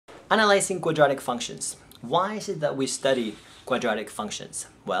Analyzing quadratic functions. Why is it that we study quadratic functions?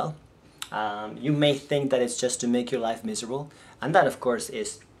 Well, you may think that it's just to make your life miserable, and that of course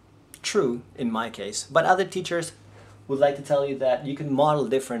is true in my case, but other teachers would like to tell you that you can model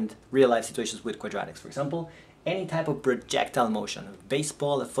different real-life situations with quadratics. For example, any type of projectile motion, a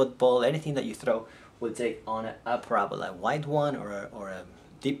baseball, a football, anything that you throw will take on a parabola, a wide one or a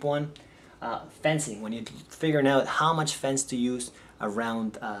deep one. Fencing, when you're figuring out how much fence to use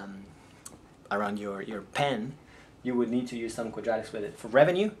around your pen, you would need to use some quadratics with it. For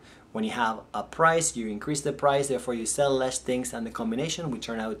revenue, when you have a price, you increase the price, therefore you sell less things, and the combination will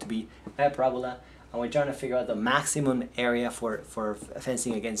turn out to be a parabola. And we're trying to figure out the maximum area for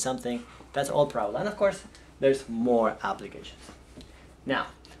fencing against something. That's all parabola. And of course, there's more applications. Now,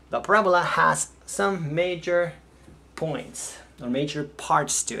 the parabola has some major points or major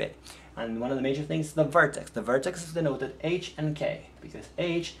parts to it. And one of the major things is the vertex. The vertex is denoted h and k, because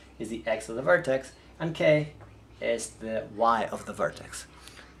h is the x of the vertex and k is the y of the vertex.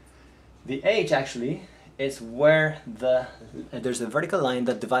 The h actually is where there's a vertical line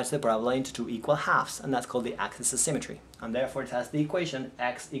that divides the parabola into two equal halves, and that's called the axis of symmetry. And therefore it has the equation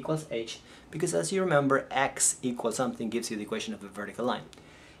x equals h, because as you remember, x equals something gives you the equation of a vertical line.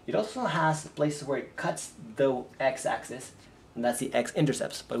 It also has places where it cuts the x-axis, and that's the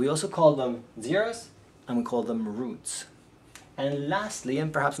x-intercepts, but we also call them zeros and we call them roots. And lastly,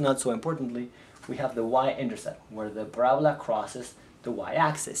 and perhaps not so importantly, we have the y-intercept, where the parabola crosses the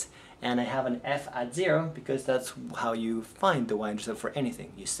y-axis. And I have an f at 0 because that's how you find the y-intercept for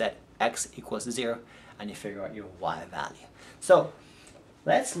anything. You set x equals 0 and you figure out your y value. So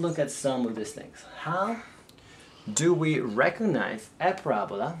let's look at some of these things. How do we recognize a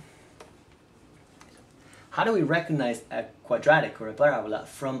parabola? How do we recognize a quadratic or a parabola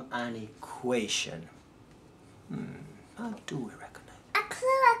from an equation? How do we recognize? A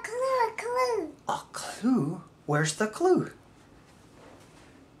clue. A clue? Where's the clue?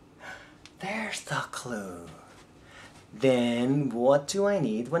 There's the clue. Then what do I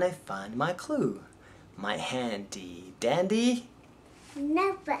need when I find my clue? My handy dandy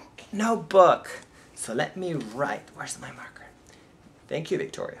Notebook. notebook. So let me write. Where's my marker? Thank you,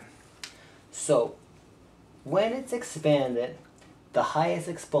 Victoria. So when it's expanded, the highest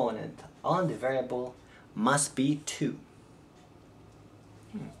exponent on the variable must be 2.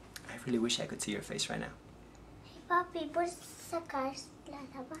 I really wish I could see your face right now. Papi, ¿puedes sacar la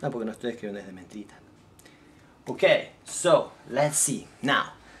tapa? No, porque no estoy escribiendo desde mentirita. Okay, so let's see.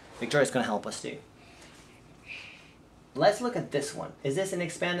 Now, Victoria's going to help us too. Let's look at this one. Is this an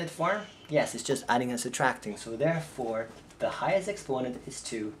expanded form? Yes, it's just adding and subtracting. So therefore, the highest exponent is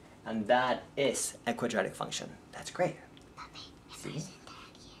 2, and that is a quadratic function. That's great. Papi,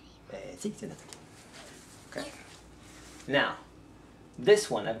 Sí, okay. Now, this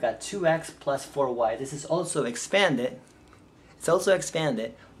one, I've got 2x plus 4y. This is also expanded. It's also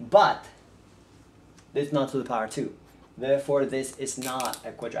expanded, but it's not to the power 2. Therefore, this is not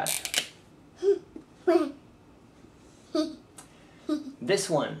a quadratic. This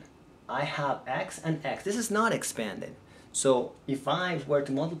one, I have x and x. This is not expanded. So if I were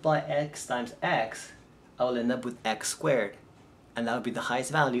to multiply x times x, I will end up with x squared. And that would be the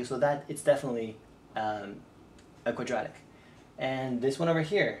highest value, so that it's definitely a quadratic. And this one over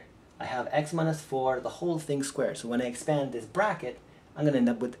here, I have x minus 4, the whole thing squared. So when I expand this bracket, I'm going to end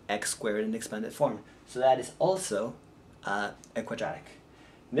up with x squared in expanded form. So that is also a quadratic.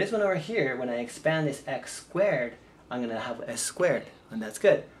 This one over here, when I expand this x squared, I'm going to have s squared, and that's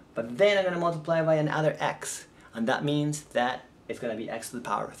good. But then I'm going to multiply by another x, and that means that it's going to be x to the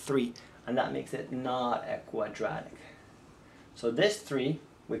power of 3, and that makes it not a quadratic. So this 3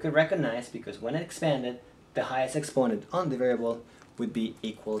 we could recognize because when it expanded, the highest exponent on the variable would be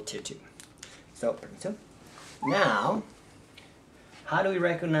equal to 2. So now, how do we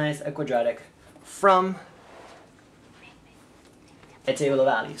recognize a quadratic from a table of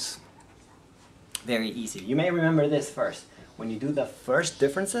values? Very easy. You may remember this first. When you do the first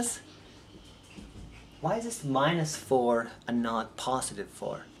differences, why is this minus 4 and not positive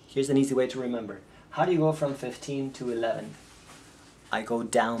 4? Here's an easy way to remember. How do you go from 15 to 11? I go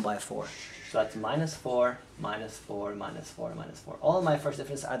down by 4. So that's minus 4, minus 4, minus 4, minus 4. All my first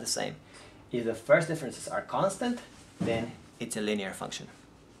differences are the same. If the first differences are constant, then it's a linear function.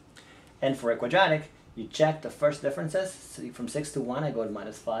 And for a quadratic, you check the first differences. So from 6 to 1, I go to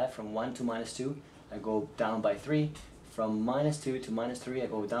minus 5. From 1 to minus 2, I go down by 3. From minus 2 to minus 3, I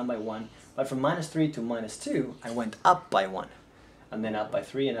go down by 1. But from minus 3 to minus 2, I went up by 1. And then up by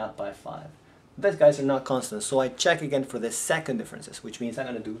 3 and up by 5. These guys are not constant, so I check again for the second differences, which means I'm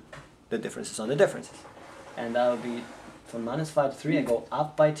going to do the differences on the differences. And that will be From -5 to 3, I go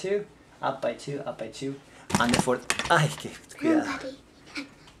up by 2, up by 2, up by 2, and therefore,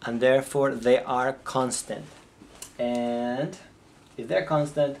 and therefore they are constant. And if they're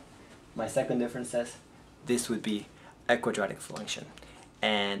constant, my second difference says this would be a quadratic function.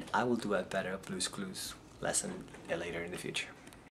 And I will do a better Blue's Clues lesson later in the future.